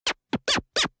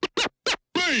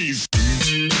noise.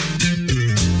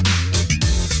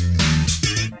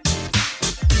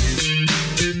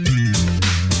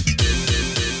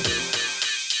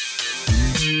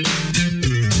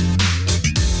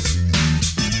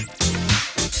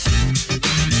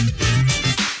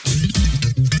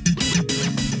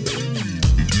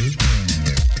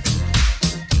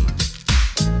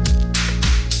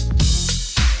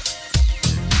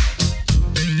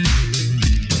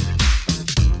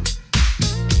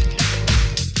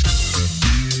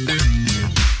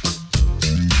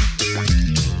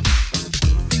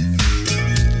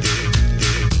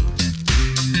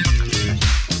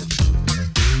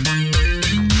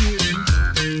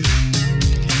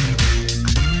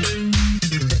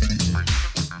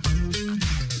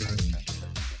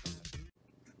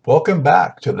 Welcome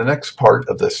back to the next part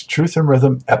of this Truth and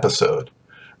Rhythm episode.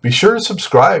 Be sure to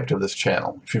subscribe to this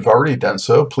channel. If you've already done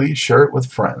so, please share it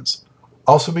with friends.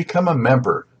 Also become a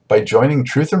member by joining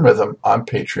Truth and Rhythm on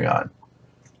Patreon,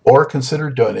 or consider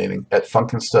donating at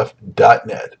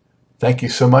funkinstuff.net. Thank you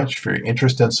so much for your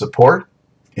interest and support.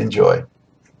 Enjoy.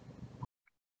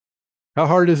 How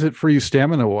hard is it for you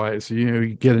stamina-wise?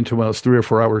 You get into one of those 3 or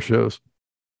 4 hour shows.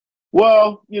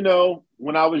 Well,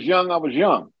 when I was young, I was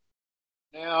young.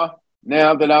 Now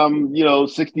that I'm,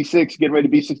 66, getting ready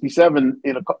to be 67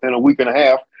 in a week and a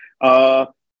half,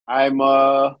 I'm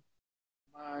trying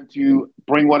to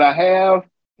bring what I have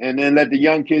and then let the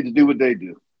young kids do what they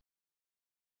do.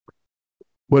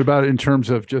 What about in terms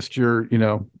of just your,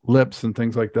 lips and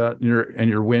things like that, and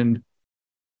your wind?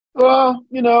 Well,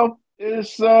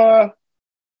 it's what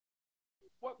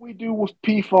we do with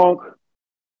P-Funk.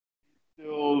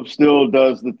 Still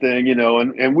does the thing,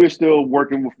 and we're still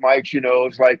working with mics,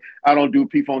 it's like I don't do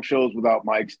P-Funk shows without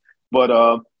mics, but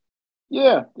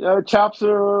chops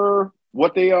are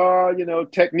what they are,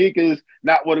 technique is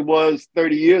not what it was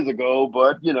 30 years ago,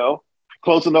 but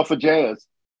close enough for jazz.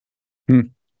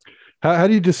 How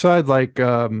do you decide, like,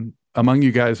 among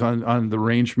you guys on the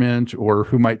arrangement or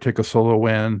who might take a solo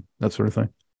when, that sort of thing?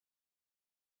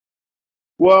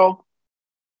 Well,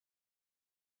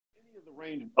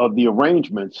 of the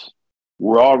arrangements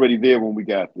were already there when we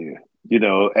got there.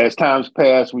 As times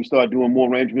pass, we start doing more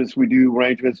arrangements. We do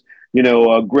arrangements.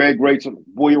 Greg writes a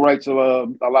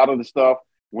lot of the stuff.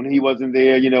 When he wasn't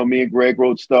there, me and Greg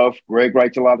wrote stuff. Greg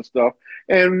writes a lot of stuff.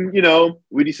 And,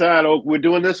 we decide, we're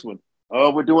doing this one.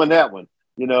 Oh, we're doing that one.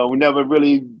 We never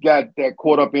really got that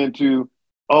caught up into,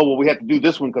 we have to do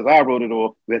this one because I wrote it,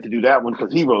 or we have to do that one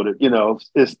because he wrote it.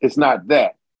 It's not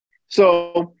that.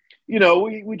 So,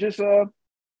 we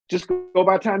just go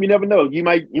by time. You never know. You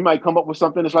might come up with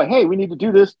something that's like, hey, we need to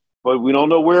do this, but we don't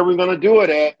know where we're going to do it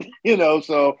at,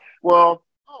 so,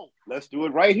 let's do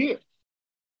it right here.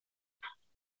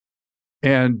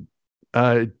 And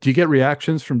do you get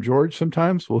reactions from George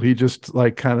sometimes? Will he just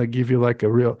like kind of give you like a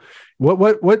real,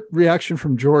 what reaction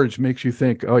from George makes you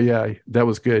think, oh yeah, that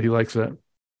was good, he likes that?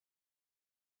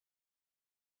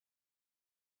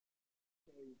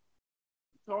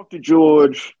 Talk to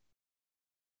George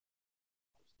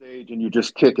stage and you're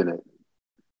just kicking it,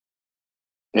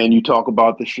 and you talk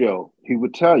about the show, he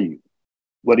would tell you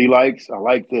what he likes. I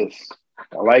like this,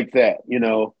 I like that,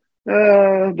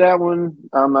 that one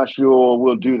I'm not sure,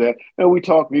 we'll do that. And we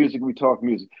talk music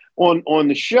on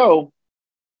the show.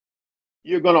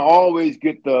 You're going to always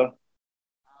get the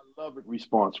I love it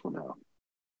response from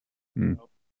him.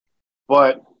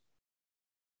 But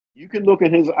you can look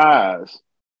in his eyes,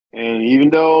 and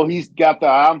even though he's got the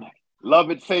I'm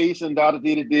love it face and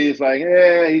da-da-dee-da-dee, it's like,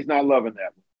 he's not loving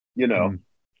that one,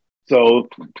 So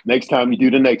next time you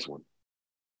do the next one.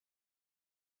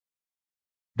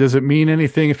 Does it mean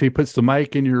anything if he puts the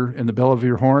mic in the bell of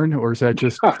your horn, or is that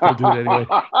just he'll do it anyway?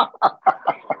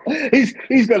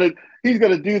 he's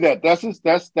gonna do that.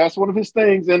 That's one of his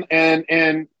things, and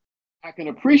I can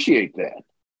appreciate that,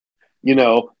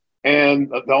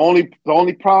 And the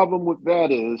only problem with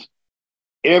that is,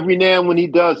 every now and when he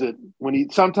does it, when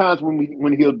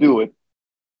he'll do it,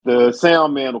 the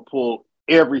sound man will pull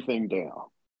everything down.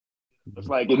 It's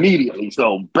like immediately.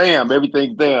 So bam,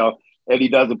 everything's down, and he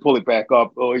doesn't pull it back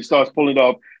up, or he starts pulling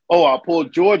up. Oh, I'll pull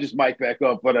George's mic back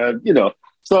up, but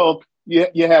so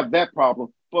you have that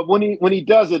problem. But when he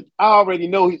does it, I already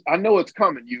know I know it's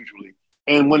coming usually,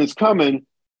 and when it's coming,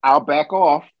 I'll back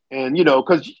off, and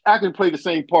because I can play the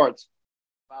same parts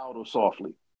loud or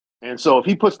softly. And so if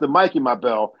he puts the mic in my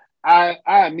bell, I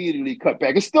immediately cut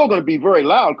back. It's still going to be very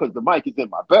loud because the mic is in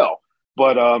my bell.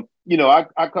 But,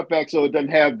 I cut back so it doesn't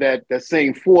have that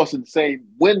same force and same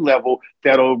wind level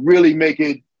that'll really make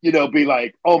it, be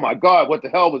like, oh, my God, what the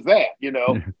hell was that,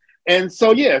 And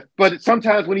so, yeah, but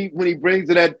sometimes when he brings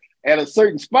it at a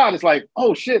certain spot, it's like,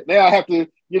 oh, shit, now I have to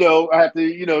I have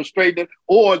to, straighten it.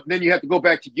 Or then you have to go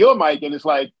back to your mic and it's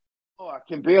like, oh, I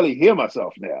can barely hear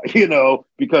myself now,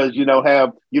 because you don't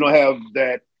have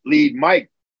that lead mic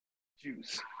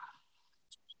juice.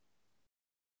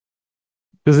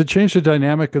 Does it change the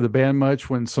dynamic of the band much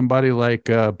when somebody like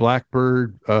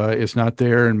Blackbird is not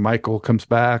there and Michael comes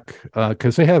back?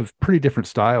 Because they have pretty different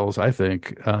styles, I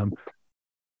think.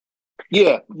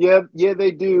 Yeah,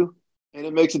 they do, and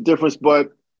it makes a difference.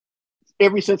 But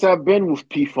ever since I've been with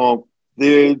P-Funk,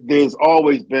 there's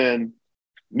always been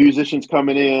musicians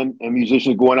coming in and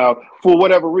musicians going out for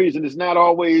whatever reason. It's not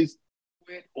always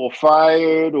quit or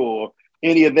fired or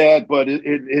any of that, but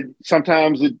it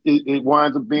sometimes it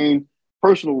winds up being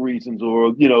personal reasons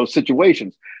or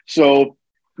situations. So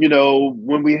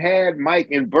when we had Mike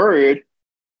and Bird,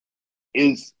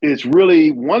 is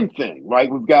really one thing, right?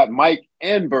 We've got Mike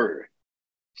and Bird.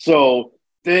 So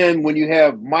then when you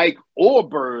have Mike or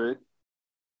Bird,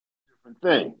 different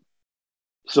thing.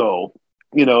 So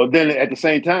then at the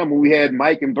same time when we had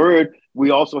Mike and Bird,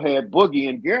 we also had Boogie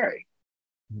and Gary.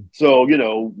 So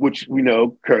which we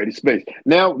know created space.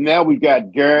 Now we've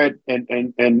got Garrett and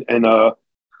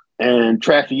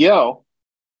Traphael,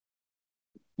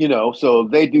 so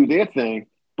they do their thing,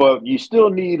 but you still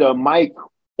need a Mike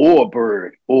or a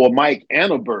Bird, or Mike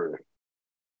and a Bird,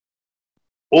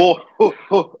 or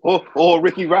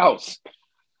Ricky Rouse.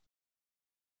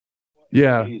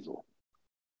 Yeah. Hazel.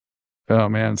 Oh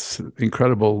man, it's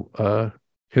incredible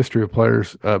history of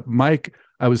players. Mike,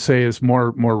 I would say, is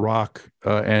more rock,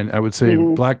 and I would say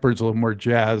Blackbird's a little more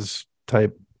jazz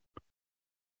type.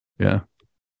 Yeah,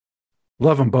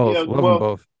 love them both. Yeah, love them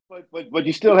both. But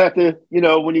you still have to,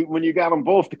 when you got them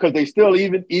both, because they still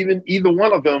even either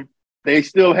one of them, they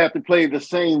still have to play the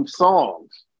same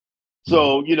songs.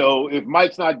 So if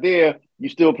Mike's not there, you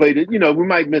still play the. We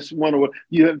might miss one, or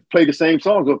you have to play the same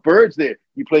songs. If Bird's there,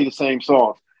 you play the same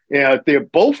songs. And if they're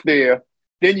both there,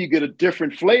 then you get a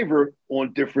different flavor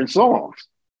on different songs.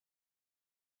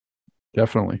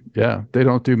 Definitely. Yeah. They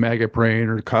don't do Maggot Brain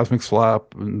or Cosmic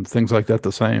Slop and things like that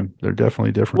the same. They're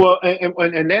definitely different. Well,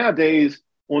 and nowadays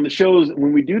on the shows,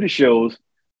 when we do the shows,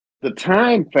 the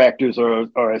time factors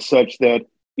are as such that,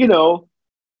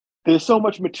 there's so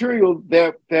much material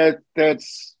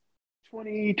that's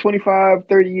 20, 25,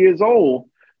 30 years old,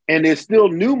 and there's still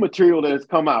new material that has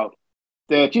come out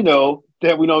that,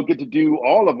 that we don't get to do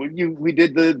all of it. We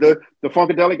did the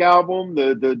Funkadelic album,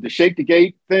 the Shake the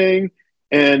Gate thing,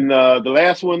 and the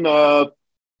last one, the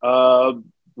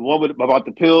one about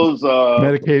the pills,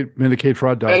 Medicaid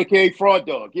fraud dog. Medicaid fraud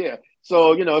dog, yeah.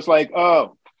 So it's like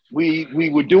we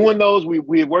were doing those,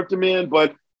 we worked them in,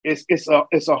 but it's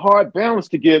a hard balance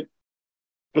to get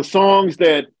the songs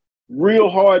that real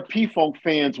hard P-Funk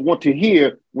fans want to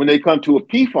hear when they come to a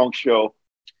P-Funk show,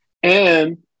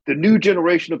 and the new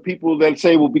generation of people that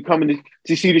say will be coming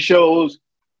to see the shows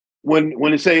when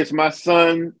they say it's my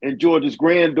son and George's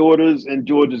granddaughters and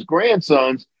George's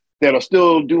grandsons that are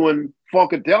still doing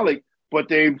Funkadelic, but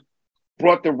they've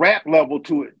brought the rap level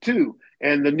to it too,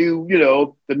 and the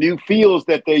new feels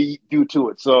that they do to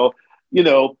it. So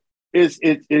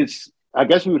it's I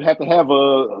guess we would have to have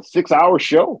a 6-hour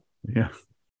show. Yeah.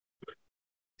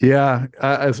 Yeah.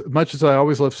 As much as I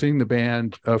always love seeing the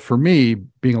band, for me,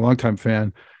 being a longtime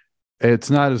fan, it's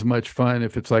not as much fun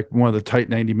if it's like one of the tight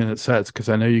 90-minute sets, because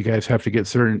I know you guys have to get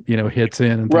certain, hits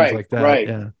in and things like that. Right.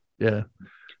 Yeah. Yeah.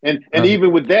 And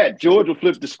even with that, George will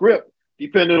flip the script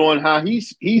depending on how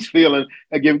he's feeling.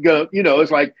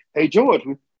 It's like, hey, George,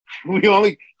 we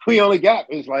only got.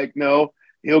 It's like, no,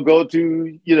 he'll go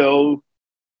to,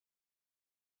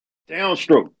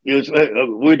 downstroke.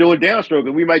 We're doing downstroke,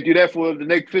 and we might do that for the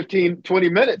next 15, 20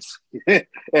 minutes. And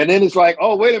then it's like,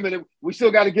 oh, wait a minute, we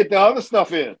still got to get the other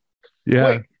stuff in. Yeah.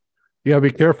 Wait. You gotta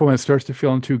be careful when it starts to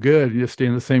feeling too good. You just stay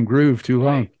in the same groove too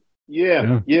long. Right.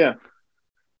 Yeah.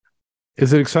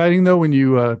 Is it exciting though when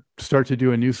you start to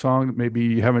do a new song that maybe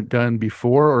you haven't done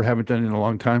before or haven't done in a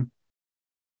long time?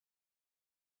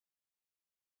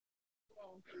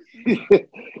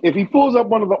 If he pulls up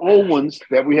one of the old ones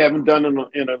that we haven't done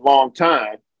in a long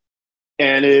time,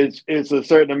 and it's a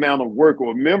certain amount of work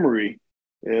or memory,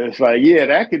 it's like, yeah,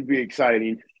 that could be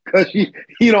exciting, because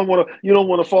you don't want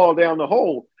to fall down the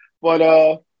hole. But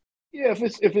yeah,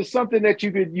 if it's something that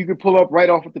you could pull up right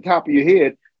off at the top of your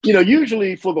head,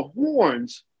 usually for the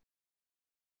horns,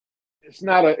 it's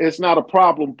not a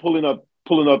problem pulling up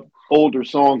older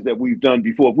songs that we've done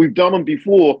before. If we've done them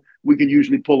before, we can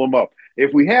usually pull them up.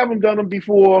 If we haven't done them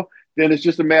before, then it's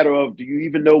just a matter of, do you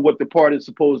even know what the part is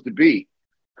supposed to be?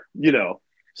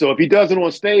 So if he does it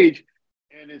on stage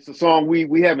and it's a song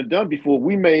we haven't done before,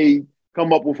 we may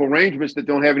come up with arrangements that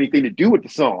don't have anything to do with the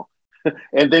song.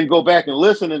 and then go back and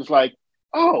listen, and it's like,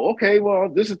 oh, okay, well,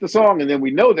 this is the song, and then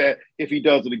we know that if he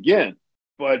does it again.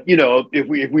 But if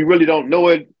we really don't know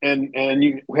it, and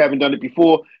you haven't done it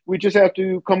before, we just have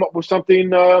to come up with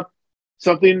something on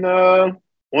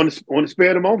the spare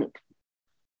of the moment.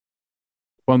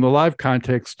 Well, the live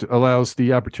context allows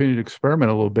the opportunity to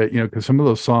experiment a little bit, because some of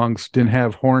those songs didn't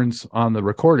have horns on the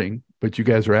recording, but you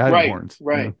guys are adding horns.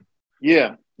 Right.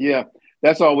 Yeah.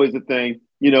 That's always the thing,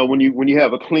 when you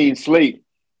have a clean slate,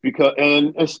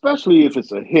 and especially if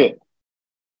it's a hit,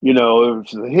 if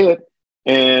it's a hit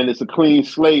and it's a clean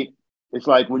slate, it's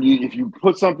like if you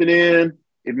put something in,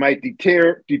 it might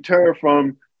deter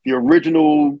from the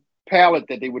original palette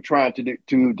that they were trying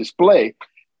to display.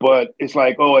 But it's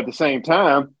like, at the same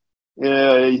time,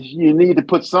 you need to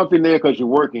put something there because you're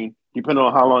working, depending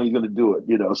on how long you're going to do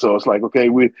it, So it's like, okay,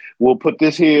 we'll put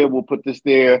this here, we'll put this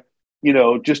there,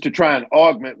 just to try and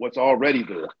augment what's already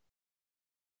there.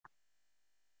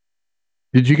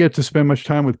 Did you get to spend much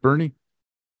time with Bennie?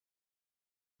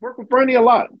 Work with Bennie a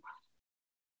lot.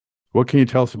 What can you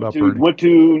tell us about Bennie? Went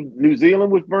to New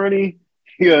Zealand with Bennie.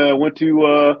 Went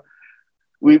to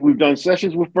we've done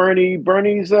sessions with Bennie.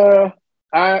 Bennie's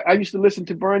I used to listen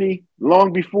to Bennie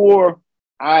long before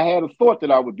I had a thought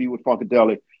that I would be with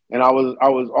Funkadelic, and I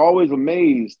was always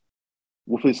amazed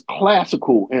with his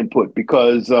classical input,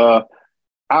 because I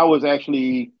was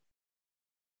actually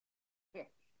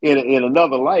in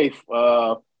another life.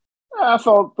 I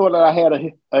thought that I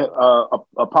had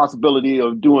a possibility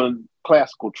of doing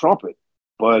classical trumpet,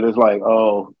 but it's like,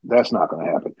 oh, that's not going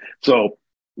to happen. So,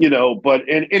 but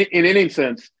in any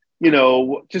sense,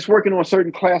 just working on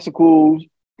certain classical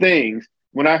things,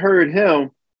 when I heard him,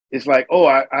 it's like, oh,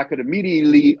 I could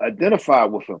immediately identify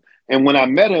with him. And when I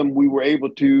met him, we were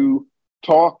able to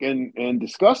talk and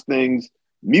discuss things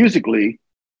musically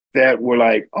that were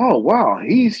like, oh, wow,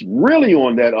 he's really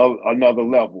on that another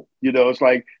level. It's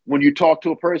like when you talk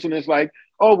to a person, it's like,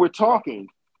 oh, we're talking.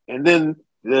 And then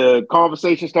the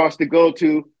conversation starts to go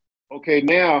to, okay,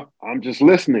 now I'm just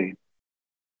listening.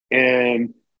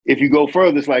 And if you go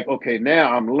further, it's like, okay,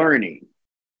 now I'm learning.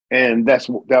 And that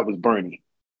was Bennie.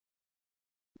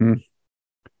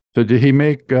 So did he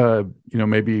make,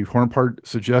 maybe horn part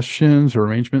suggestions or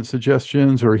arrangement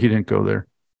suggestions, or he didn't go there?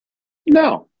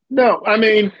 No. I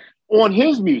mean, on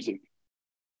his music,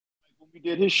 when we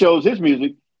did his shows, his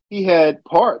music, he had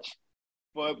parts.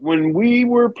 But when we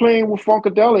were playing with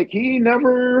Funkadelic, he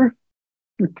never.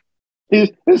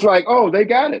 It's like, oh, they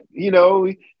got it. He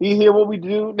hear what we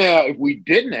do. Now, if we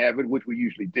didn't have it, which we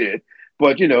usually did,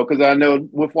 but because I know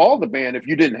with all the band, if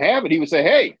you didn't have it, he would say,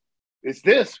 hey, it's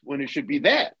this when it should be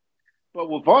that. But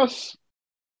with us,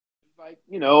 like,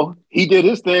 he did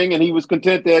his thing and he was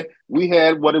content that we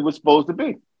had what it was supposed to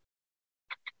be.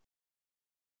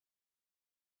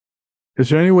 Is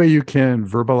there any way you can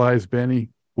verbalize, Bennie,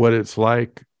 what it's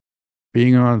like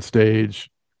being on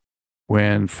stage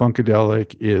when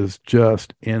Funkadelic is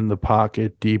just in the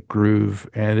pocket, deep groove,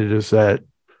 and it is that,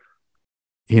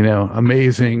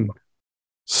 amazing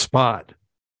spot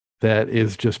that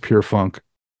is just pure funk?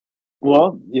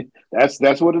 Well, that's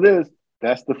what it is.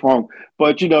 That's the funk.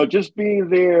 But, just being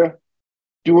there,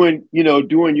 doing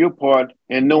your part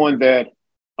and knowing that,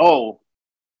 oh,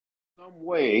 some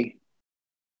way,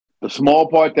 the small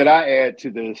part that I add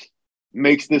to this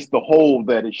makes this the whole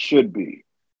that it should be.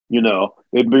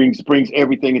 It brings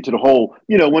everything into the whole.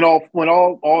 When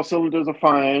all cylinders are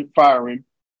firing,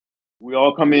 we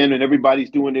all come in and everybody's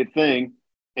doing their thing,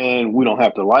 and we don't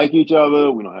have to like each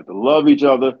other, we don't have to love each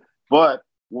other, but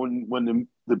when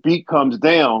the beat comes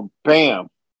down, bam,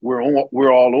 we're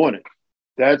all on it.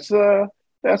 That's a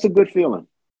good feeling.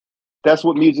 That's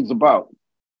what music's about.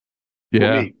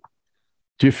 Yeah.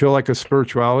 Do you feel like a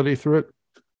spirituality through it?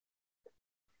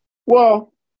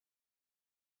 Well,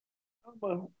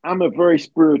 I'm a very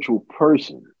spiritual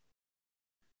person.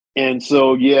 And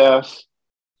so, yes,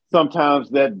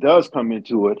 sometimes that does come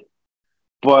into it.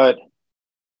 But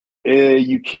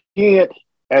you can't,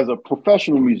 as a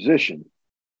professional musician,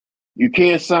 you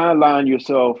can't sideline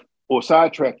yourself or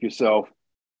sidetrack yourself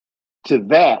to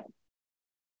that.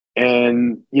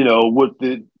 And,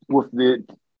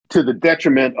 to the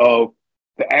detriment of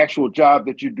the actual job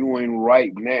that you're doing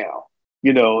right now.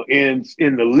 In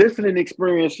the listening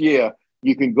experience, yeah,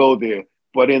 you can go there.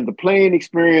 But in the playing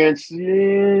experience,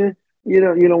 you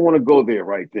don't want to go there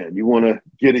right then. You want to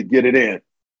get it in.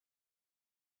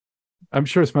 I'm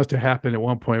sure this must have happened at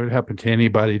one point. It would happen to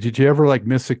anybody. Did you ever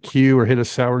miss a cue or hit a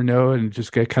sour note and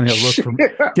just get a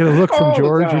look from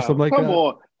George or something like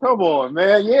that? Come on,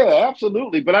 man. Yeah,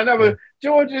 absolutely. But I never. Yeah.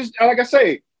 George is, like I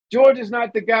say, George is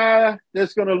not the guy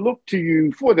that's going to look to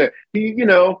you for that. He,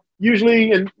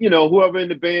 usually, and whoever in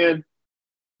the band,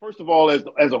 first of all, as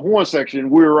a horn section,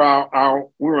 we're our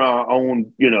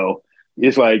own.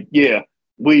 It's like, yeah,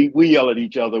 we yell at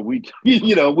each other. We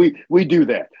we do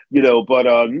that.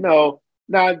 But no,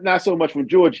 not so much from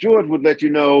George. George would let you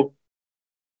know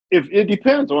if it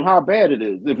depends on how bad it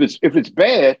is. If it's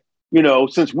bad,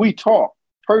 since we talk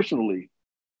personally,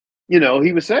 he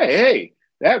would say, hey,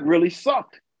 that really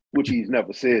sucked, which he's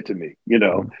never said to me,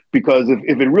 because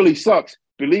if it really sucks,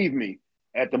 believe me,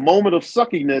 at the moment of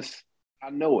suckiness, I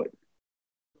know it.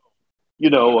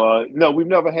 No, we've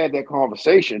never had that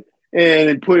conversation.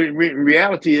 And put it in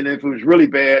reality, and if it was really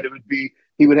bad, it would be,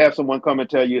 he would have someone come and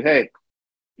tell you, hey,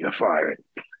 you're fired.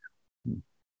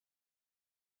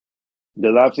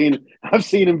 Because I've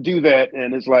seen him do that,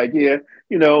 and it's like, yeah,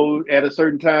 at a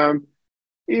certain time,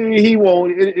 he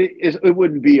won't. It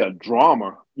wouldn't be a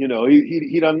drama,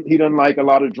 He doesn't like a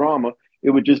lot of drama. It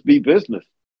would just be business.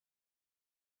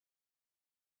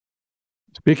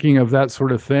 Speaking of that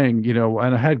sort of thing,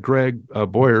 and I had Greg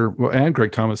Boyer and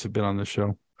Greg Thomas have been on the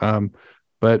show.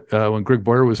 But when Greg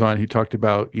Boyer was on, he talked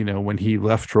about, when he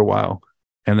left for a while,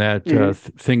 and that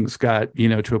things got,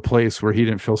 to a place where he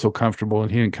didn't feel so comfortable,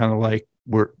 and he didn't kind of like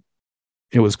where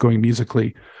it was going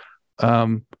musically.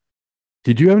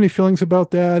 Did you have any feelings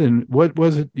about that? And what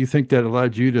was it you think that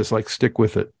allowed you to like stick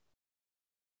with it?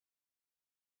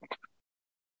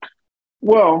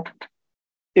 Well,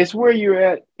 it's where you're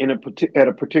at at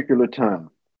a particular time.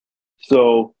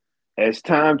 So as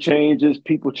time changes,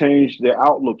 people change, their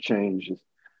outlook changes.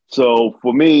 So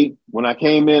for me, when I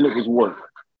came in, it was work.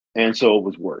 And so it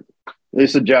was work.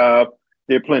 It's a job.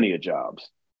 There are plenty of jobs.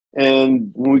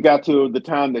 And when we got to the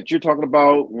time that you're talking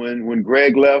about, when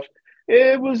Greg left,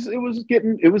 it was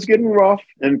getting rough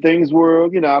and things were,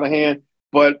 out of hand.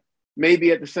 But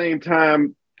maybe at the same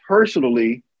time,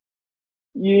 personally,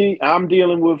 I'm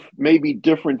dealing with maybe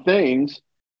different things.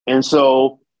 And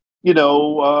so,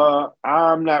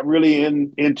 I'm not really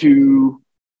into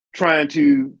trying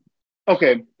to,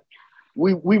 okay,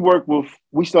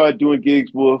 we started doing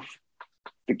gigs with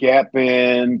the Gap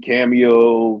Band,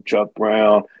 Cameo, Chuck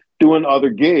Brown, doing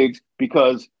other gigs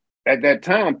because at that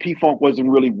time, P-Funk wasn't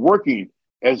really working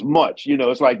as much.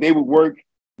 It's like they would work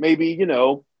maybe,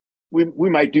 we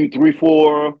might do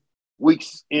 3-4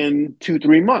 weeks in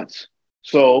 2-3 months.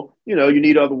 So, you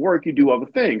need other work, you do other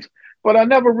things. But I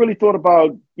never really thought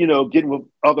about, getting with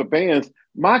other bands.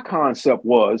 My concept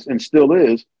was, and still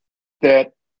is,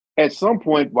 that at some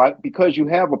point, because you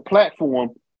have a platform,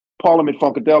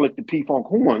 Parliament-Funkadelic, the P-Funk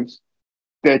Horns,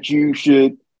 that you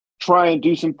should try and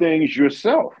do some things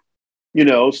yourself.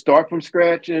 Start from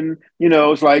scratch. And,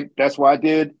 it's like, that's why I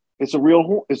did, it's a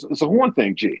horn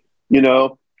thing, G,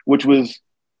 which was,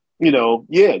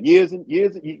 years and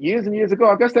years ago.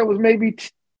 I guess that was maybe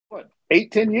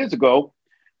 8-10 years ago.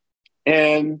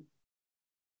 And,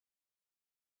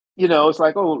 it's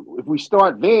like, oh, if we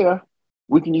start there,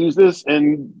 we can use this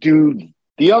and do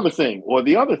the other thing or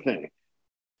the other thing.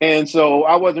 And so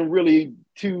I wasn't really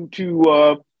too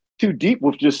deep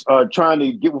with just trying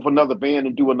to get with another band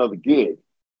and do another gig.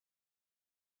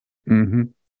 Mm-hmm.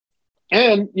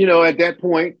 And, at that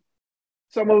point,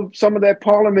 some of that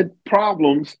Parliament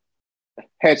problems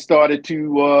had started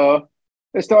to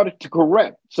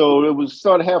correct. So it was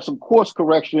started to have some course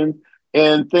correction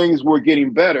and things were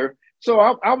getting better. So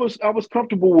I was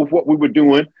comfortable with what we were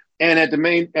doing. And at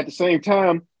the same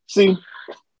time, see,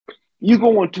 you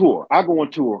go on tour. I go on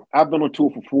tour. I've been on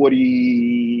tour for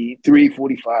 43,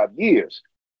 45 years.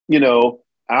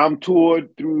 I'm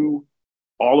toured through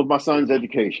all of my son's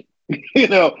education.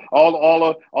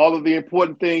 all of the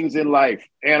important things in life,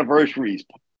 anniversaries,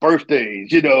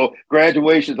 birthdays,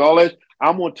 graduations, all that.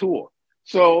 I'm on tour.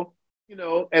 So,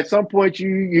 at some point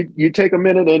you take a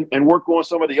minute and work on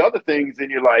some of the other things in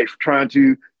your life, trying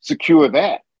to secure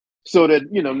that so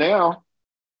that, now,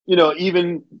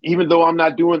 even though I'm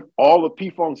not doing all of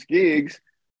P-Funk's gigs,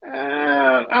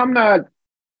 I'm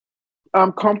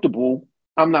comfortable.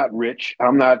 I'm not rich.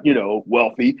 I'm not,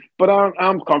 wealthy, but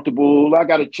I'm comfortable. I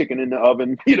got a chicken in the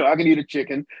oven. I can eat a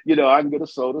chicken. I can get a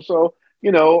soda. So,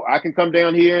 I can come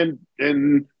down here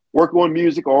and work on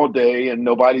music all day and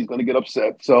nobody's going to get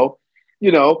upset. So,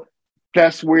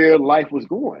 that's where life was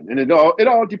going. And it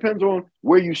all depends on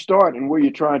where you start and where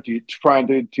you're trying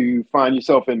to find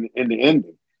yourself in the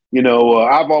ending.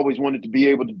 I've always wanted to be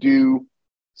able to do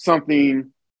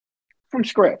something from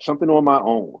scratch, something on my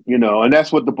own, and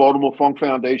that's what the Baltimore Funk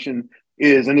Foundation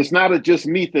is. And it's not a just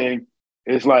me thing.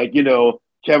 It's like,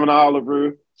 Kevin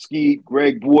Oliver, Skeet,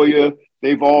 Greg Boyer,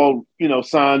 they've all,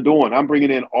 signed on. I'm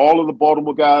bringing in all of the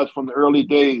Baltimore guys from the early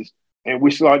days, and we're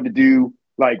starting to do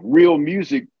like real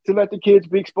music to let the kids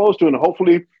be exposed to. And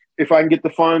hopefully if I can get the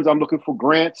funds, I'm looking for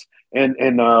grants and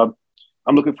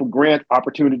I'm looking for grant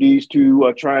opportunities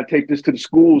to try and take this to the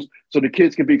schools so the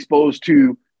kids can be exposed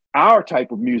to our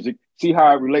type of music, see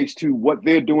how it relates to what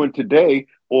they're doing today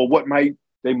or what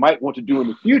they might want to do in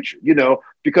the future,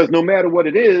 because no matter what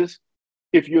it is,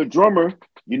 if you're a drummer,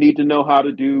 you need to know how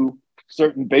to do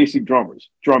certain basic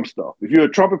drum stuff. If you're a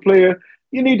trumpet player,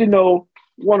 you need to know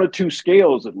one or two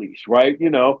scales at least, right?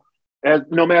 As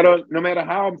no matter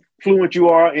how fluent you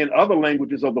are in other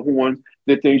languages of the horns,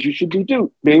 there are things you should be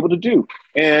able to do.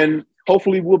 And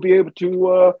hopefully we'll be able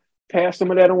to pass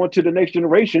some of that on to the next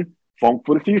generation, funk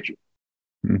for the future.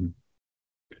 Mm-hmm.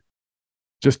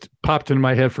 Just popped in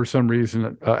my head for some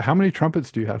reason. How many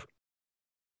trumpets do you have?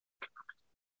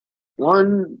 I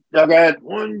got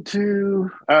one,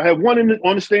 two. I have one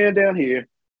on the stand down here,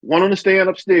 one on the stand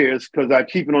upstairs because I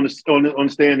keep it on the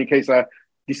stand in case I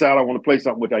decide I want to play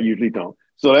something, which I usually don't.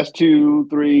 So that's 2,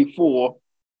 3, 4.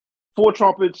 4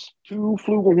 trumpets, 2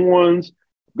 flugelhorns,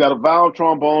 got a valve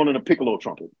trombone and a piccolo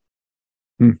trumpet.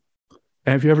 And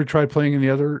have you ever tried playing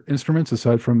any other instruments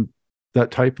aside from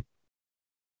that type?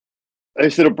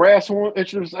 Instead of brass horn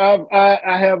instruments, I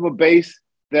have a bass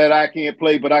that I can't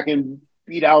play, but I can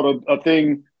beat out a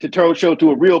thing to show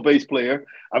to a real bass player.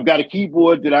 I've got a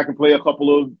keyboard that I can play a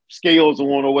couple of scales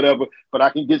on or whatever, but I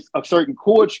can get a certain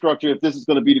chord structure if this is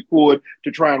going to be the chord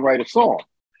to try and write a song.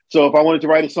 So if I wanted to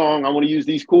write a song, I want to use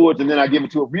these chords, and then I give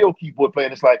it to a real keyboard player,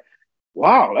 and it's like,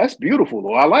 wow, that's beautiful.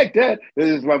 Though I like that.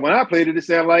 It's like when I played it, it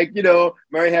sounded like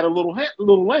Mary had a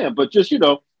little lamb. But just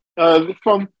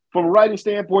from a writing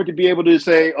standpoint, to be able to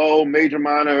say, oh, major,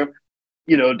 minor,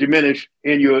 diminish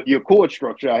in your chord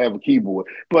structure, I have a keyboard.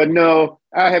 But no,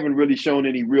 I haven't really shown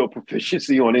any real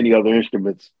proficiency on any other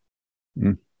instruments.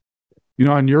 Mm.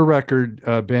 On your record,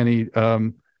 Benny,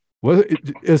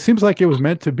 it seems like it was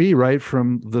meant to be, right,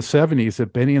 from the 70s,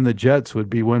 that Bennie and the Jets would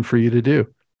be one for you to do.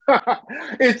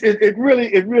 It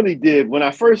really did. When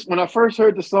I first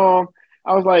heard the song,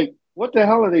 I was like, what the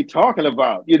hell are they talking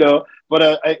about?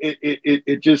 But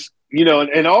it just,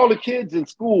 and all the kids in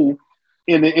school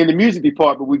in the music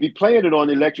department would be playing it on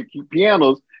electric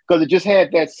pianos because it just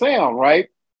had that sound, right?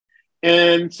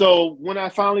 And so when I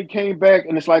finally came back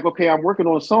and it's like, okay, I'm working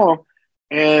on a song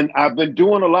and I've been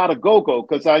doing a lot of go-go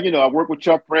because I work with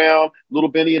Chuck Brown, Little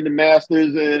Benny and the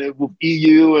Masters and with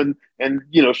EU and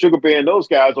Sugar Bear and those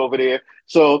guys over there.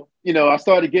 So, I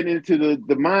started getting into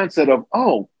the mindset of,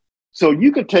 oh, so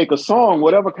you could take a song,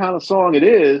 whatever kind of song it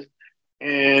is,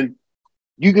 and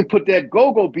you can put that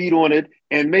go-go beat on it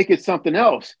and make it something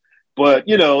else. But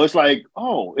it's like,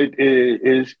 oh,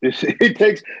 it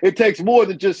takes more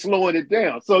than just slowing it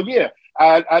down. So yeah,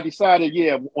 I decided,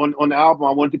 on the album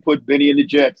I wanted to put Bennie and the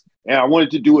Jets, and I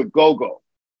wanted to do it go-go.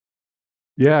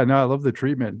 Yeah, no, I love the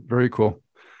treatment. Very cool.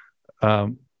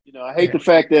 I hate the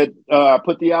fact that I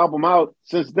put the album out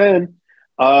since then.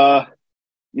 Some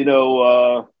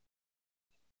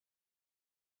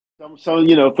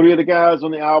 3 of the guys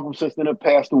on the album since then have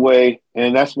passed away,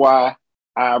 and that's why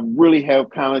I really have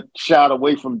kind of shied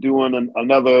away from doing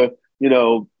another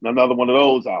one of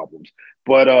those albums.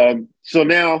 But so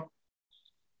now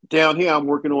down here, I'm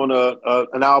working on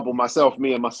an album myself,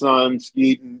 me and my son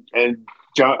Skeet and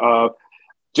John,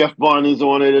 Jeff Bunn is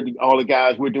on it. All the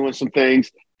guys, we're doing some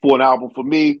things for an album for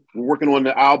me. We're working on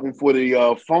the album for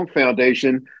the Funk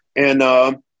Foundation, and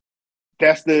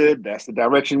that's the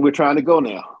direction we're trying to go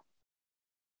now.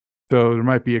 So there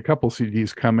might be a couple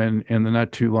CDs coming in the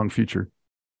not too long future.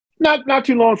 Not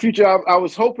too long future. I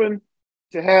was hoping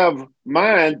to have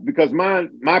mine because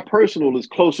my personal is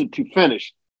closer to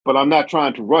finished, but I'm not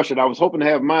trying to rush it. I was hoping to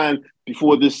have mine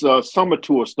before this summer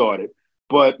tour started.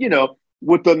 But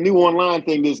with the new online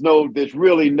thing, there's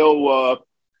really no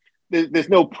there's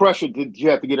no pressure that you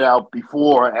have to get it out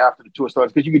before or after the tour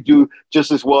starts, because you could do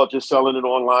just as well just selling it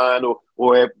online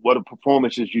or at what the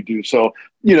performances you do. So,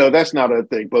 that's not a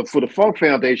thing. But for the Funk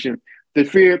Foundation,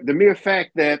 the mere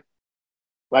fact that,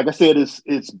 like I said,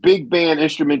 it's big band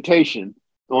instrumentation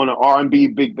on an R&B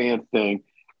big band thing.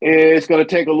 It's going to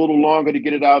take a little longer to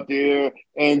get it out there.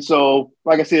 And so,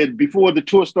 like I said, before the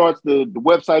tour starts, the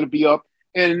website will be up.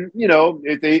 And,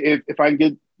 if I can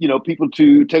get, people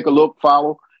to take a look,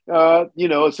 follow, as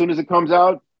soon as it comes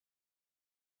out,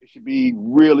 it should be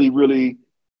really, really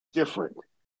different.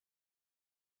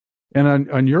 And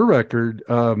on your record,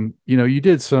 you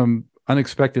did some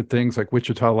unexpected things like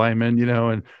Wichita Lineman,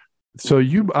 and so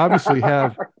you obviously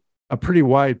have a pretty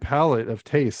wide palette of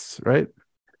tastes, right?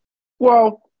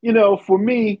 Well, for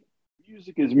me,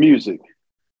 music is music.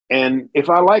 And if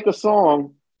I like a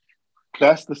song,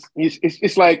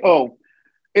 it's like, oh,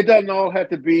 it doesn't all have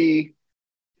to be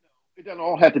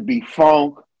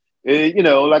funk. You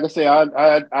know, like I say,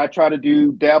 I try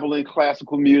to dabble in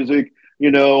classical music. You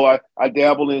know, I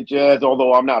dabble in jazz,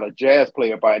 although I'm not a jazz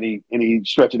player by any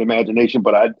stretch of the imagination.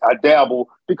 But I dabble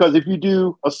because if you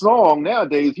do a song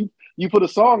nowadays, you put a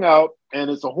song out and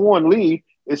it's a horn lead,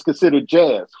 it's considered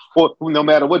jazz, for no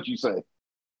matter what you say.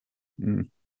 Mm.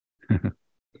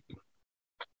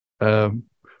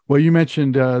 Well, you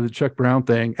mentioned the Chuck Brown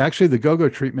thing. Actually, the go-go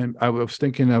treatment, I was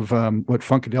thinking of what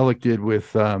Funkadelic did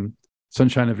with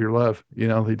Sunshine of Your Love. You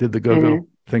know, they did the go-go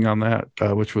thing on that,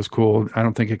 which was cool. I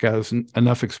don't think it got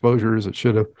enough exposure as it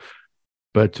should have.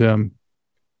 But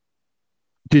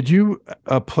did you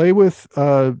play with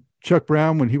Chuck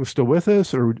Brown when he was still with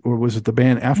us, or was it the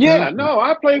band after? Yeah, no,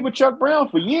 I played with Chuck Brown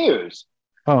for years.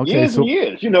 Oh, okay. Years and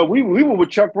years. You know, we were with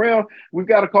Chuck Brown. We've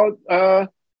got to call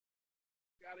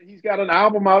he's got an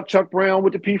album out, Chuck Brown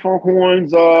with the P-Funk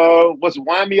Horns. What's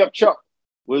Wind Me Up Chuck?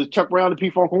 Was Chuck Brown the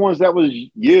P-Funk Horns? That was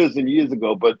years and years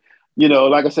ago. But you know,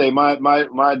 like I say, my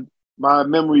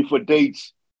memory for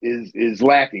dates is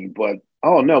lacking. But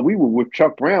oh no, we were with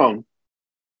Chuck Brown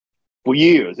for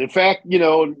years. In fact, you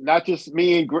know, not just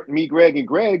me, Greg, and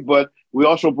Greg, but we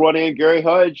also brought in Gary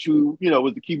Hudge, who you know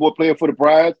was the keyboard player for the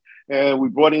Brides, and we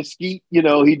brought in Skeet. You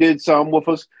know, he did some with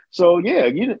us. So yeah,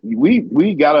 you know,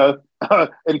 we got an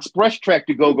express track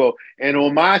to go, and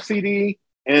on my CD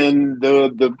and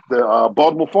the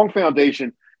Baltimore Funk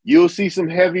Foundation, you'll see some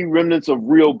heavy remnants of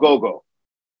real go.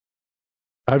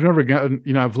 I've never gotten,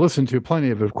 you know, I've listened to plenty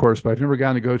of it, of course, but I've never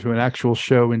gotten to go to an actual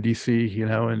show in DC, you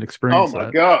know, and experience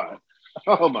that. God.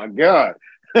 Oh my God.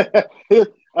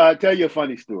 I'll tell you a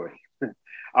funny story.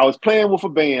 I was playing with a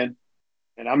band,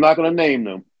 and I'm not going to name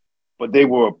them, but they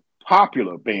were a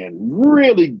popular band,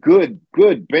 really good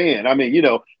band. I mean, you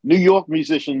know, New York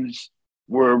musicians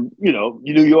were, you know,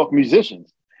 New York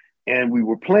musicians. And we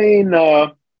were playing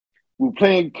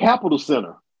Capitol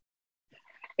Center.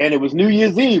 And it was New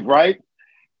Year's Eve, right?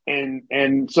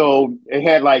 And so it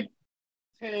had like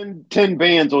 10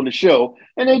 bands on the show,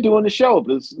 and they're doing the show.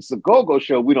 It's a go-go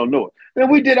show. We don't know it. Then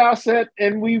we did our set,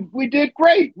 and we did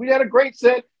great. We had a great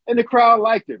set, and the crowd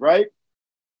liked it, right?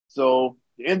 So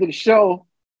the end of the show,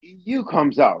 EU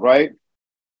comes out, right?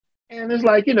 And it's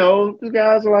like, you know, the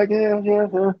guys are like,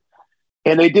 yeah.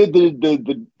 And they did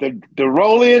the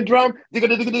roll-in drum,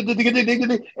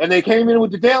 and they came in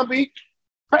with the downbeat,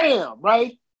 bam,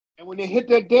 right? And when they hit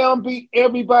that downbeat,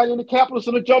 everybody in the Capitol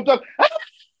Center jumped up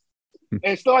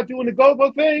and started doing the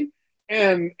go-go thing.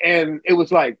 And it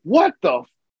was like, what the?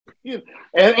 You know,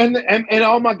 and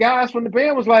all my guys from the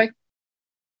band was like,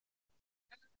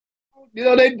 you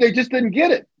know, they just didn't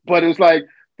get it. But it was like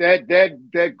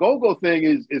that go-go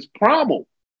thing is primal.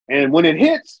 And when it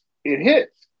hits, it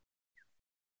hits.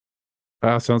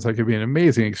 Sounds like it'd be an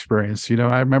amazing experience. You know,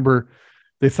 I remember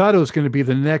they thought it was going to be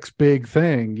the next big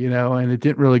thing, you know, and it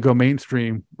didn't really go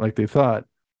mainstream like they thought.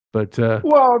 But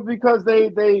well, because they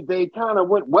kind of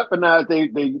went weaponized.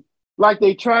 They like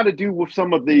they try to do with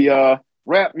some of the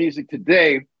rap music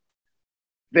today.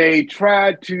 They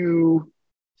tried to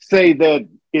say that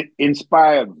it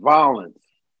inspired violence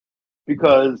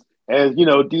because, as you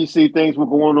know, DC things were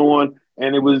going on,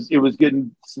 and it was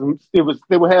getting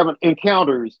they were having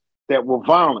encounters that were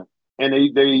violent, and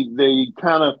they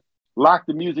kind of locked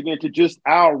the music into just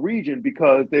our region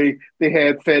because they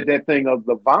had fed that thing of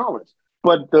the violence.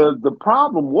 But the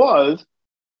problem was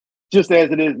just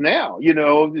as it is now, you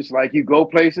know, it's like you go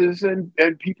places and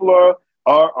people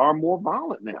are more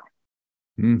violent now.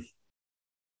 Mm.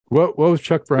 What was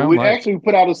Chuck Brown we like? actually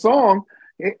put out a song.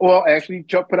 Well, actually,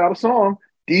 Chuck put out a song.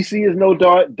 DC is no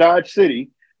Dodge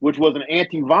City, which was an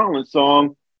anti-violence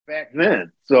song back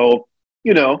then. So,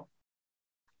 you know,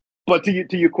 but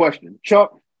to your question,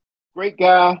 Chuck, great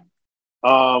guy,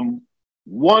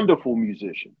 wonderful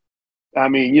musician. I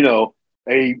mean, you know,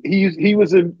 he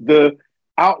was the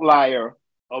outlier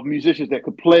of musicians that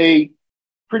could play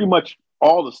pretty much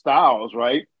all the styles,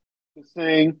 right? Could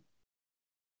sing,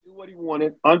 do what he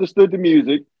wanted, understood the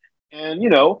music, and you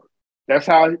know, that's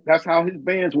how his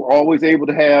bands were always able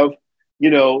to have, you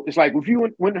know, it's like if you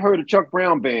went and heard a Chuck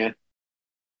Brown band,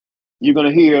 you're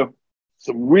gonna hear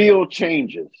some real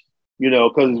changes, you know,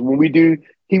 because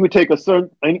he would take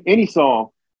any song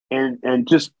and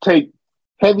just take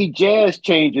heavy jazz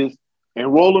changes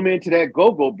and roll them into that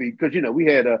go-go beat because you know we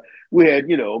had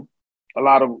you know a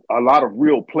lot of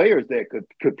real players that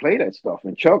could play that stuff,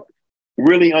 and Chuck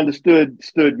really understood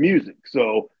music.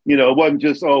 So you know it wasn't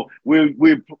just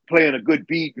we're playing a good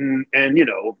beat and you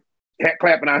know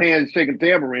clapping our hands, shaking the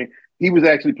tambourine. He was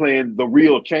actually playing the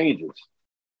real changes.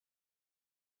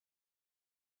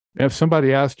 If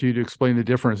somebody asked you to explain the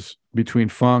difference between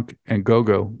funk and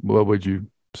go-go, what would you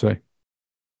say?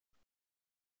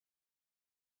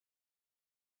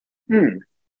 Hmm.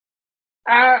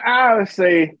 I would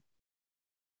say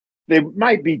they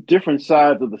might be different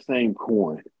sides of the same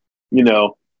coin. You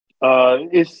know,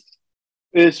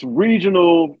 it's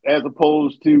regional as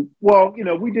opposed to, well,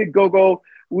 we did go.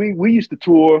 We used to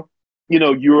tour,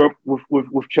 Europe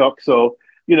with Chuck. So,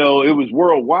 it was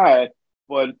worldwide,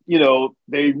 but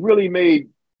they really made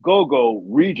go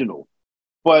regional.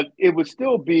 But it would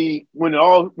still be when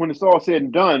it's all said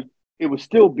and done, it would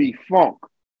still be funk.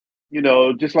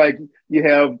 Just like you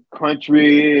have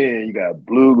country and you got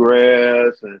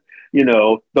bluegrass and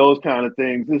those kind of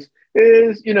things.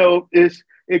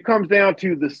 It comes down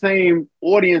to the same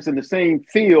audience and the same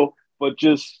feel, but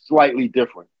just slightly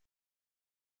different.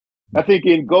 I think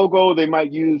in go-go they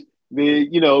might use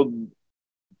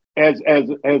as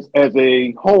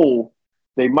a whole,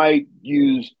 they might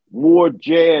use more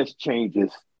jazz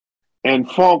changes, and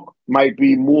funk might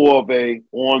be more of a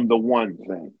on the one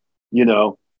thing, you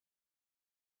know.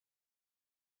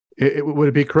 Would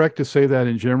it be correct to say that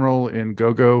in general in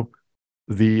go-go,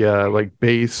 the like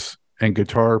bass and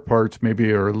guitar parts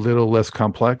maybe are a little less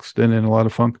complex than in a lot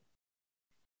of funk?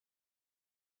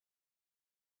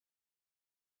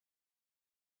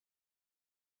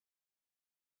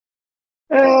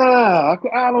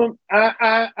 I don't.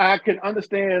 I can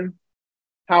understand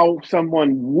how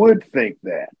someone would think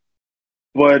that,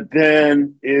 but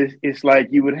then it's like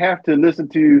you would have to listen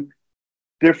to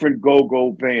different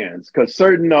go-go bands because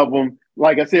certain of them,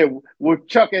 like I said, with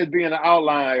Chuck as being an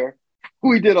outlier,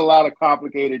 we did a lot of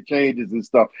complicated changes and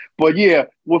stuff. But yeah,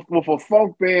 with a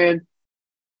funk band,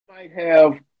 might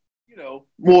have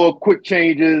more quick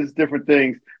changes, different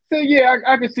things. So yeah,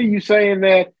 I can see you saying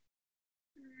that,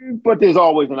 but there's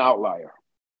always an outlier.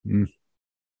 Mm.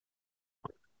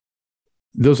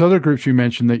 Those other groups you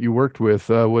mentioned that you worked with,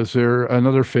 was there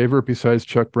another favorite besides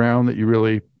Chuck Brown that you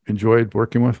really enjoyed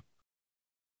working with?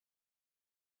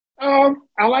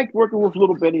 I liked working with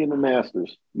Little Bennie and the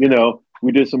Masters.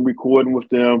 We did some recording with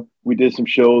them. We did some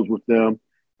shows with them.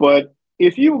 But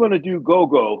if you were going to do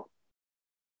go-go,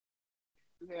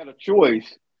 you had a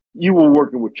choice. You were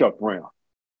working with Chuck Brown.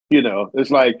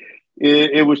 It's like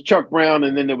it was Chuck Brown,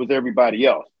 and then there was everybody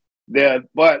else.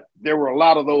 But there were a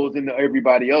lot of those in the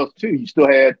everybody else too. You still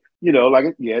had,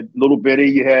 like you had Little Bennie,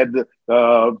 you had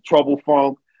the Trouble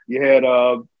Funk, you had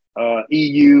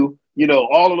EU.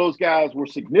 All of those guys were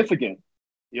significant.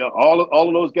 All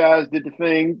of those guys did the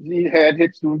thing. He had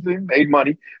hits to them, made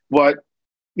money. But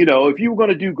if you were going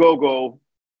to do go-go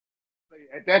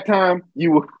at that time,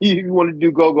 you wanted to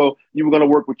do go-go, you were going to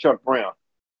work with Chuck Brown.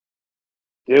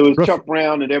 It was Chuck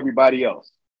Brown and everybody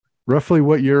else. Roughly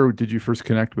what year did you first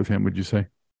connect with him, would you say?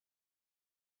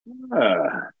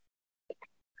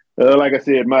 Like I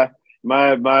said, my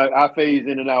I phase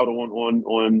in and out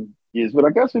on years, but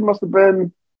I guess it must have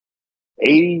been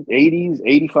 80s,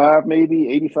 85 maybe,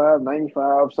 85,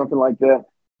 95, something like that.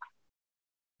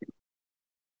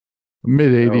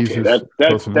 Mid 80s. Okay, that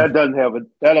doesn't have a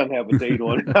date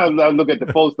on it. I look at the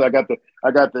poster. I got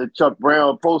the Chuck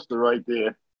Brown poster right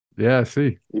there. Yeah, I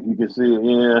see. If you can see it,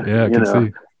 yeah. Yeah, I can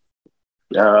see.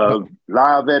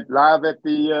 Live at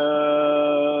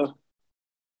the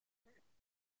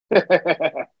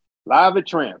live at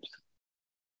Tramps.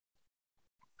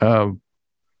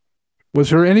 Was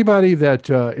there anybody that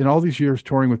in all these years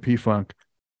touring with P-Funk,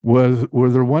 were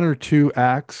there one or two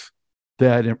acts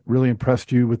that really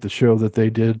impressed you with the show that they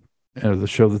did, the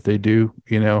show that they do?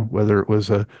 Whether it was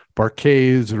a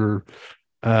Barkays or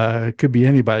it could be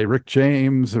anybody, Rick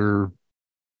James, or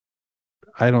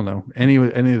I don't know, any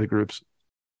of the groups.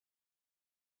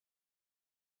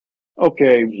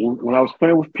 Okay, when I was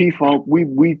playing with P-Funk, we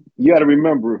you got to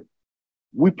remember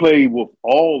we played with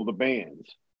all the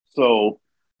bands. So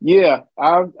yeah,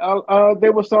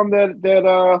 there were some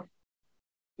that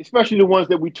especially the ones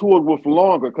that we toured with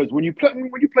longer, because when you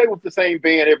play with the same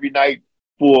band every night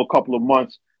for a couple of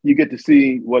months, you get to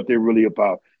see what they're really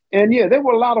about. And yeah, there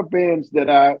were a lot of bands that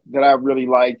I really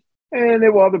liked, and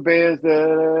there were other bands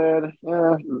that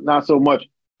not so much.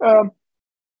 Like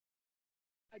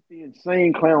the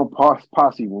Insane Clown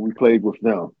Posse when we played with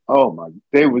them. Oh my,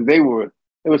 they were.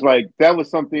 It was like that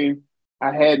was something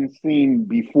I hadn't seen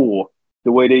before.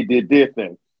 The way they did their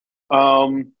thing.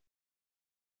 I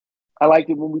liked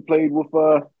it when we played with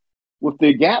the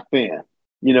Gap band.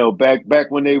 Back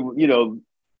when they were, the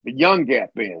young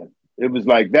Gap band. It was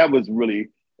like that was really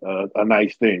a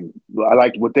nice thing. I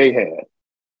liked what they had.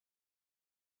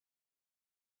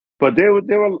 But there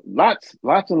were lots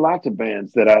and lots of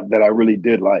bands that I really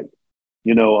did like.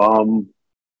 You know,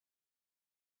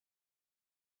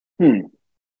 hmm.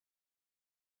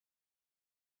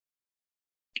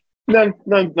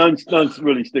 None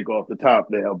really stick off the top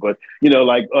now, but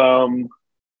like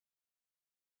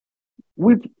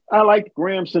I liked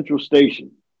Graham Central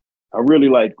Station. I really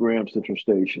liked Graham Central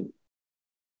Station,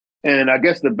 and I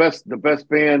guess the best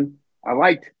band I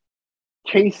liked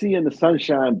Casey and the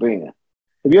Sunshine Band.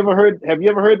 Have you ever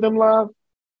heard them live?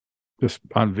 Just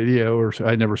on video, or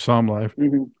I never saw them live.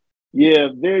 Mm-hmm. Yeah,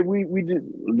 we did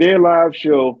their live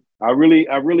show. I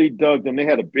really dug them. They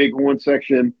had a big horn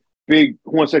section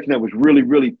that was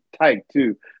really tight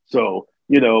too. So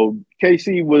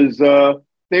KC was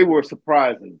they were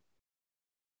surprising.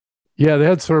 Yeah, they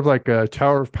had sort of like a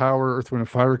Tower of Power, Earth, Wind, and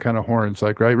Fire kind of horns,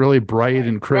 like right, really bright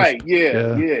and crisp. Right.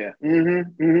 Yeah. Yeah,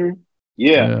 Yeah.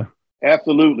 Yeah. yeah.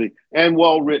 Absolutely, and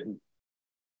well written.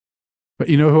 But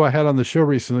you know who I had on the show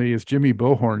recently is Jimmy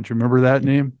Bohorn. Do you remember that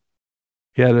name?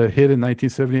 He had a hit in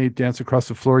 1978, Dance Across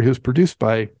the Floor. He was produced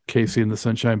by Casey and the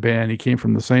Sunshine Band. He came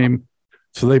from the same,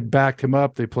 so they backed him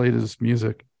up. They played his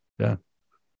music. Yeah.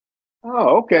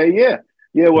 Oh, okay. Yeah.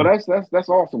 Yeah. Well, that's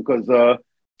awesome because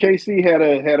KC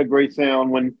had a great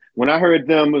sound. When I heard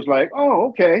them, it was like, oh,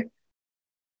 okay.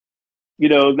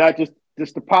 Not just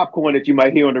the popcorn that you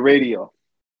might hear on the radio.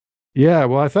 Yeah.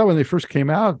 Well, I thought when they first came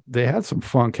out, they had some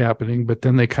funk happening, but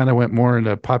then they kind of went more in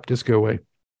a pop disco way.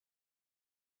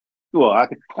 Well, I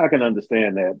can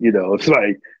understand that. It's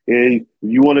like, hey,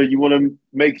 you want to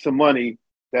make some money,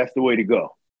 that's the way to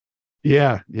go.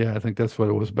 Yeah. Yeah. I think that's what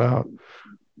it was about.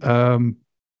 Um,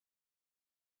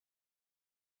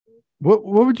 what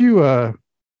would you how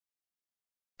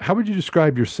would you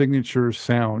describe your signature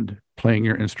sound playing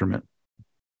your instrument?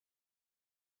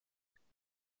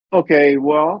 Okay,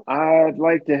 well, I'd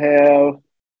like to have.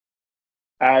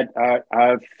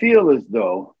 I feel as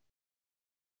though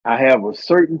I have a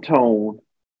certain tone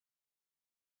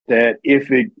that if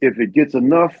it gets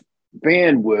enough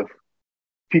bandwidth,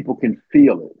 people can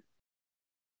feel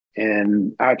it,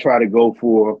 and I try to go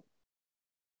for.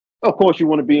 Of course, you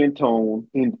want to be in tone,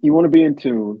 and you want to be in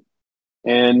tune,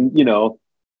 and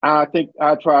I think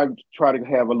I try to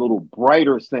have a little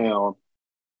brighter sound,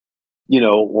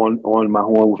 on my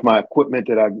horn with my equipment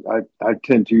that I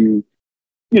tend to,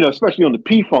 especially on the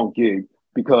P Funk gig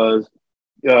because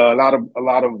a lot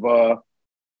of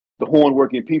the horn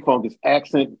work in P Funk is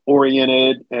accent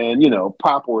oriented and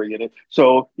pop oriented.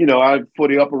 So I for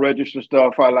the upper register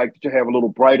stuff, I like to have a little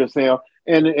brighter sound,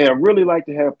 and I really like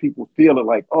to have people feel it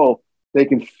like, oh, they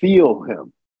can feel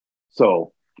him.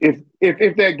 So if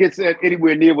that gets at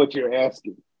anywhere near what you're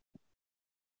asking.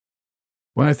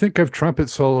 When I think of trumpet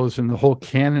solos and the whole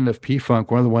canon of P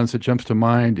Funk, one of the ones that jumps to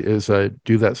mind is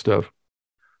Do That Stuff.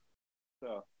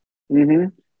 So, yeah,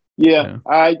 Yeah.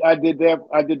 I did that.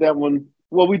 I did that one.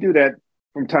 Well, we do that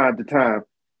from time to time,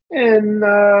 and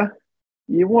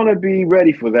you want to be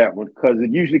ready for that one because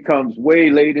it usually comes way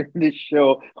late in the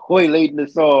show, way late in the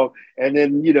song, and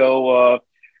then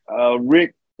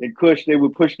Rick and Kush they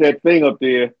would push that thing up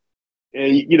there,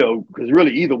 and because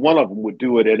really either one of them would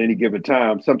do it at any given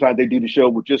time. Sometimes they do the show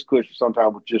with just Kush,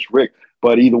 sometimes with just Rick,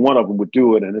 but either one of them would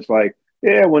do it, and it's like,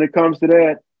 yeah, when it comes to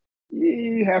that,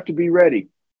 you have to be ready.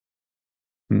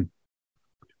 Hmm.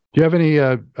 Do you have any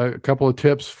a couple of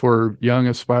tips for young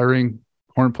aspiring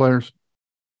horn players?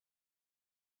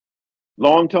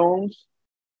 Long tones,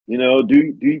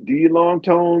 do your long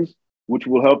tones, which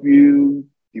will help you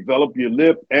develop your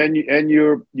lip and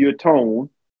your tone,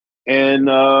 and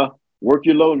work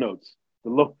your low notes. The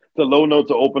low notes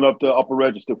will open up the upper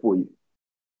register for you.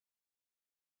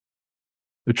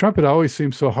 The trumpet always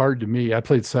seems so hard to me. I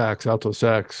played sax, alto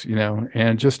sax,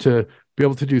 and just to be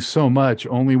able to do so much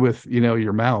only with,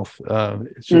 your mouth,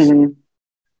 it's just, and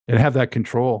have that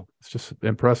control. It's just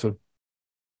impressive.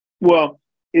 Well,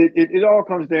 it all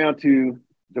comes down to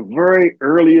the very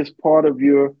earliest part of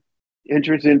your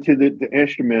entrance into the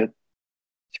instrument.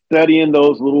 Studying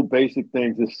those little basic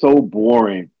things is so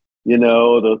boring.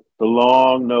 The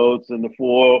long notes and the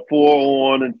four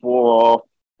on and four off,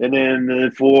 and then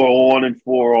the four on and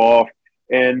four off,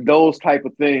 and those type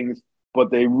of things.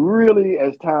 But they really,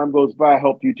 as time goes by,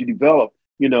 help you to develop.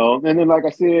 And then, like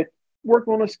I said, work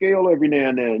on a scale every now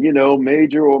and then.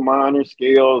 Major or minor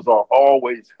scales are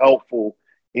always helpful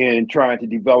in trying to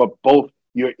develop both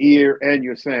your ear and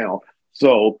your sound.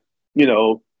 So,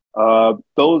 those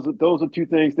are two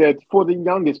things that for the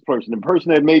youngest person, the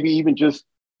person that maybe even just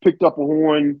picked up a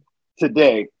horn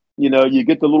today, you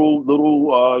get the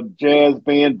little jazz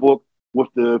band book with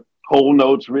the whole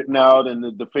notes written out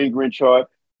and the fingering chart,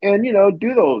 and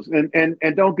do those and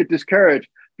don't get discouraged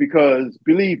because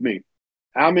believe me,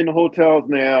 I'm in the hotels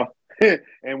now,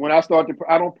 and when I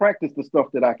don't practice the stuff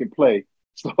that I can play.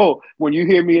 So when you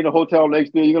hear me in the hotel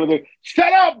next door, you're gonna go,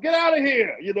 "Shut up, get out of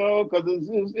here," because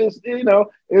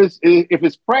if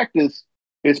it's practice,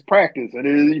 it's practice, and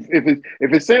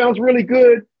if it sounds really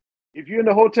good, if you're in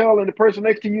the hotel and the person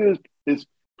next to you is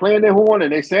playing their horn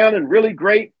and they sounding really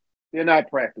great, they're not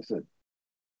practicing.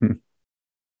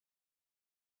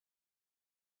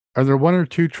 Are there one or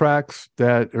two tracks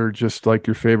that are just like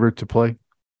your favorite to play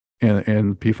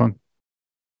in P-Funk?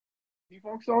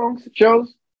 P-Funk songs,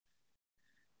 shows?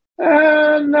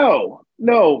 No,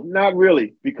 not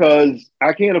really, because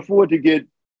I can't afford to get,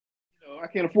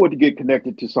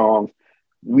 connected to songs.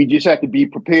 We just have to be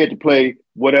prepared to play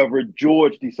whatever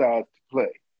George decides to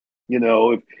play.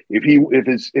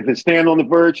 If it's Stand on the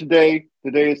Verge today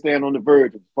is Stand on the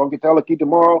Verge. If it's Funkadelic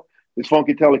tomorrow, it's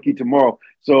Funkadelic tomorrow.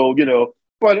 So,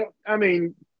 but I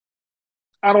mean,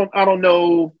 I don't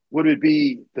know would it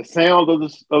be the sound of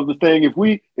the thing. If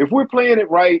we're playing it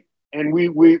right and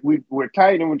we're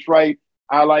tight and it's right,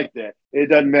 I like that. It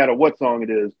doesn't matter what song it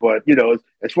is, but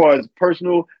as far as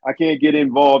personal, I can't get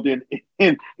involved in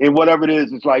whatever it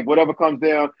is. It's like whatever comes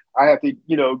down, I have to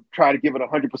try to give it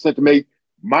 100% to make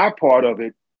my part of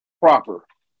it proper.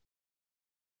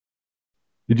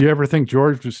 Did you ever think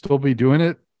George would still be doing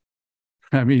it?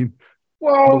 I mean,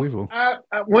 well, unbelievable.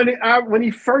 When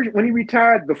he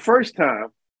retired the first time,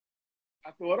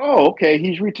 I thought, oh, okay,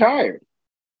 he's retired,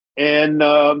 and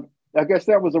I guess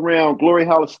that was around Glory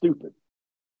Hella Stupid.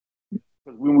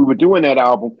 Because when we were doing that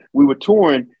album, we were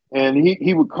touring, and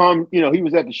he would come. He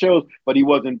was at the shows, but he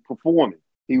wasn't performing.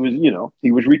 He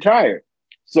was retired.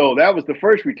 So that was the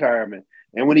first retirement.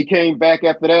 And when he came back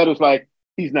after that, it was like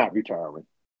he's not retiring.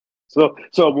 So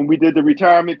when we did the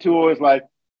retirement tour, it's like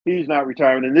he's not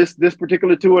retiring. And this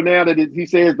particular tour now that he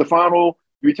says the final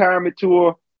retirement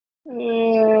tour,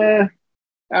 I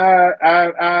like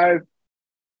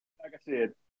I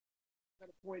said, at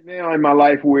a point now in my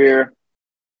life where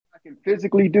I can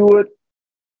physically do it,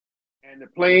 and the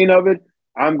playing of it,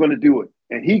 I'm going to do it.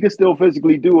 And he can still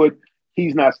physically do it.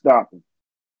 He's not stopping.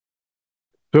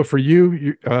 So for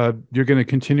you're going to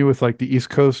continue with like the East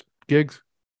Coast gigs?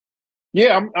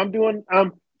 Yeah, I'm doing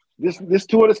this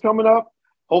tour that's coming up.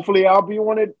 Hopefully, I'll be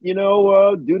on it.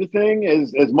 Do the thing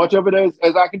as much of it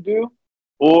as I can do,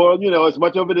 or as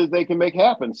much of it as they can make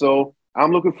happen. So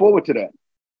I'm looking forward to that.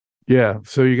 Yeah.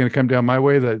 So you're going to come down my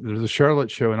way. There's a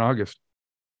Charlotte show in August.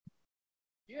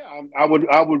 Yeah, I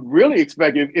would really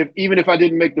expect if even if I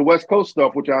didn't make the West Coast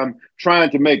stuff, which I'm trying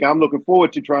to make, I'm looking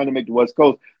forward to trying to make the West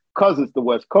Coast because it's the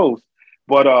West Coast.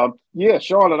 But yeah,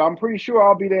 Charlotte, I'm pretty sure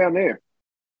I'll be down there.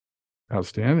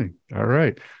 Outstanding. All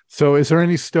right. So is there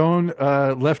any stone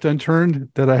left unturned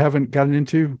that I haven't gotten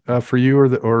into for you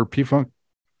or P-Funk?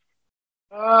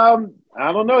 I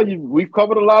don't know. We've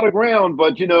covered a lot of ground,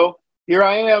 but here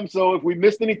I am. So if we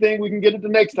missed anything, we can get it the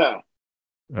next time.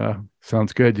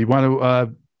 Sounds good. You want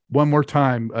to one more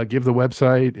time give the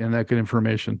website and that good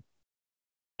information?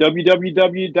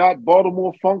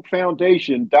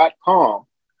 www.baltimorefunkfoundation.com.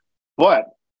 But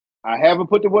I haven't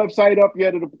put the website up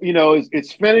yet.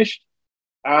 It's finished.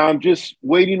 I'm just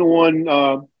waiting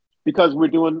on because we're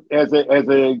doing as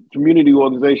a community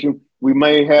organization. We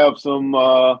may have some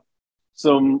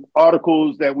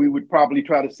articles that we would probably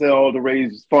try to sell to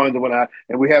raise funds and whatnot,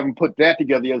 and we haven't put that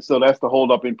together yet. So that's the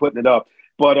hold up in putting it up.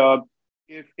 But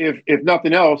if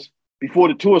nothing else, before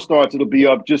the tour starts, it'll be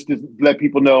up just to let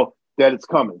people know that it's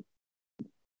coming.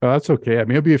 Oh, that's okay. I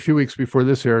mean, it'll be a few weeks before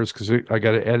this airs because I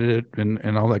got to edit it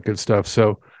and all that good stuff.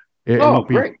 So it won't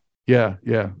be. Great. Yeah.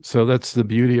 So that's the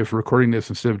beauty of recording this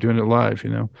instead of doing it live,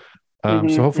 So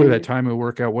hopefully that time will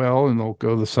work out well and they'll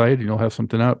go to the site and you'll have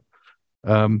something up.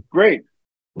 Great.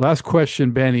 Last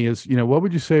question, Benny, is, what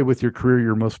would you say with your career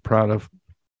you're most proud of?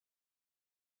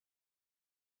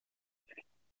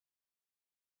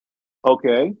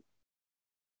 Okay.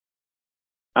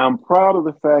 I'm proud of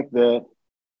the fact that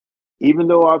even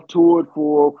though I've toured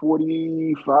for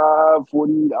 45,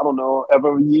 40, I don't know,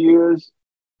 ever years,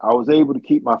 I was able to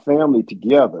keep my family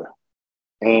together.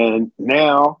 And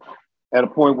now at a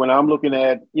point when I'm looking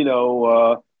at,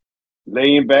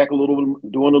 laying back a little,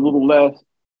 doing a little less,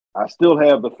 I still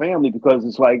have the family because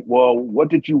it's like, well, what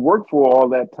did you work for all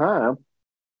that time?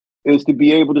 Is to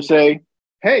be able to say,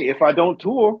 hey, if I don't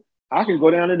tour, I can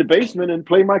go down in the basement and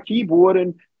play my keyboard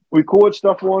and record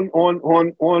stuff on,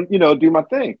 do my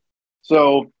thing.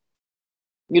 So,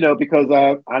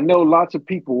 because I know lots of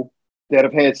people that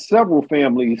have had several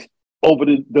families over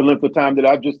the length of time the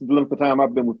length of time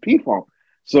I've been with P-Funk.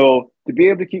 So to be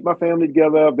able to keep my family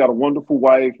together, I've got a wonderful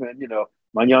wife and,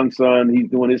 my young son, he's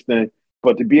doing his thing.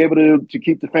 But to be able to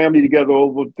keep the family together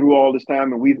through all this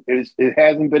time, and it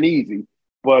hasn't been easy.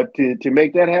 But to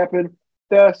make that happen,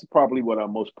 that's probably what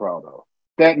I'm most proud of.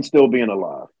 That and still being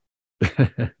alive.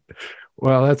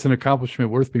 Well, that's an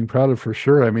accomplishment worth being proud of for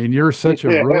sure. I mean, you're such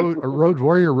a road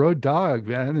warrior, road dog,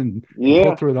 man, and you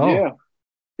pull through it all. Yeah.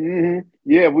 Mm-hmm.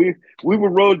 Yeah, we were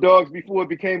road dogs before it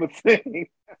became a thing.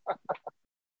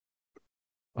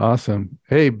 Awesome.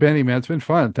 Hey, Benny, man, it's been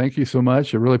fun. Thank you so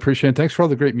much. I really appreciate it. Thanks for all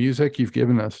the great music you've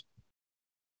given us.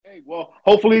 Hey, well,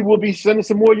 hopefully we'll be sending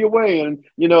some more your way. And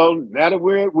now that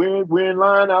we're in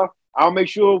line, I'll make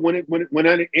sure when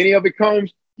any of it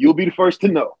comes, you'll be the first to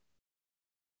know.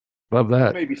 Love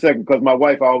that. Maybe second, because my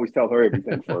wife, I always tell her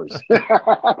everything first.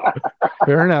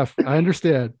 Fair enough. I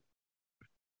understand.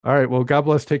 All right. Well, God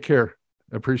bless. Take care.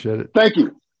 I appreciate it. Thank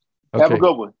you. Okay. Have a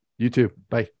good one. You too.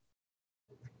 Bye.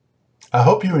 I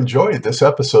hope you enjoyed this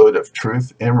episode of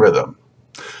Truth in Rhythm.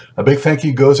 A big thank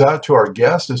you goes out to our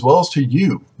guest as well as to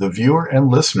you, the viewer and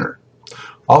listener.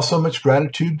 Also, much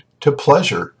gratitude to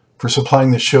Pleasure for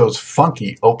supplying the show's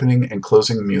funky opening and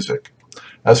closing music.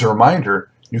 As a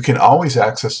reminder, you can always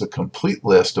access the complete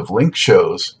list of linked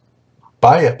shows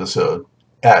by episode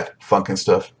at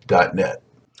funkandstuff.net.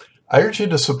 I urge you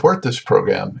to support this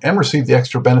program and receive the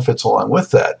extra benefits along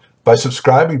with that by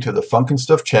subscribing to the Funk and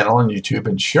Stuff channel on YouTube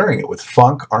and sharing it with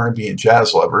funk, R&B, and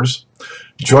jazz lovers,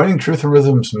 joining Truth and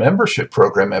Rhythm's membership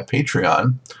program at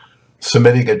Patreon,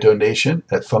 submitting a donation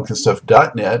at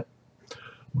funkandstuff.net,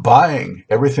 buying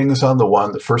Everything is on the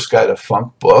One, the First Guide to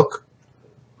Funk book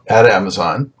at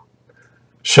Amazon,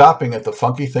 shopping at the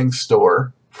Funky Things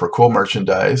store for cool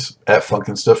merchandise at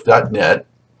funkandstuff.net,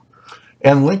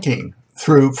 and linking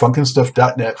through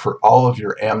funkandstuff.net for all of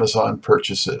your Amazon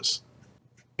purchases.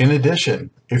 In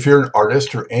addition, if you're an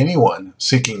artist or anyone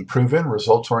seeking proven,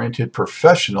 results-oriented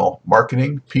professional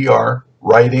marketing, PR,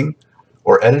 writing,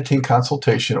 or editing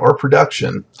consultation or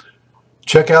production,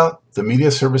 check out the media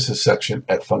services section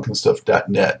at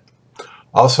funkandstuff.net.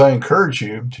 Also, I encourage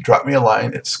you to drop me a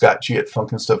line at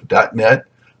scottg@funkandstuff.net.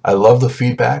 I love the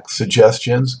feedback,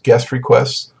 suggestions, guest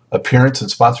requests, appearance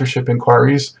and sponsorship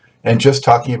inquiries, and just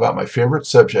talking about my favorite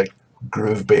subject,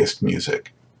 groove-based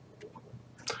music.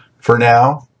 For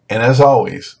now, and as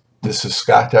always, this is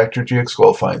Scott Dr. GX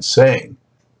Goldfine saying,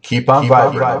 keep on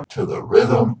vibing to the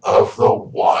rhythm of the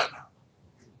one.